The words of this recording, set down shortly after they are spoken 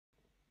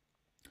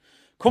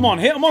Come on,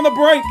 hit him on the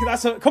break.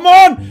 That's a... Come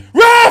on!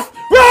 Ref!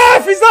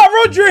 Ref! Is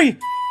that Rodri?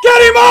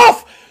 Get him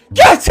off!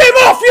 Get him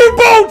off, you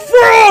bold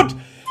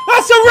fraud!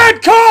 That's a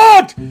red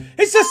card!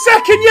 It's a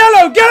second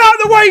yellow! Get out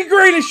of the way,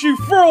 Grealish, you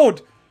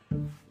fraud!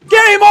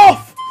 Get him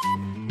off!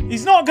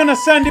 He's not going to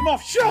send him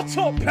off. Shut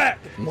up, Pep!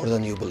 More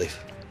than you believe.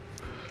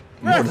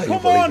 Ref,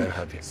 come on!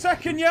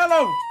 Second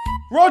yellow!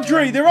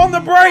 Rodri, they're on the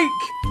break!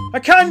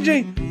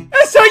 Akanji!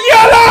 It's a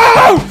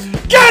yellow!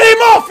 Get him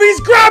off! He's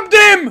grabbed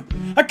him!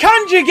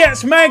 Akanji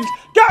gets megged.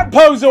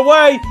 Gakpo's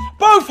away.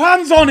 Both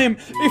hands on him.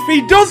 If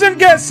he doesn't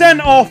get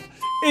sent off,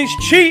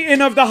 it's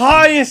cheating of the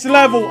highest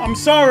level. I'm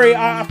sorry,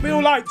 I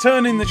feel like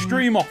turning the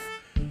stream off.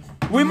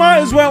 We might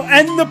as well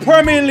end the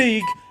Premier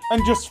League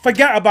and just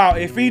forget about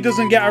it if he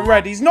doesn't get a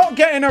red. He's not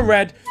getting a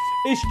red.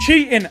 It's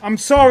cheating. I'm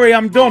sorry,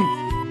 I'm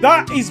done.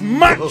 That is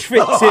match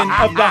fixing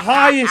of the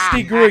highest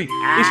degree.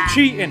 It's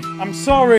cheating. I'm sorry.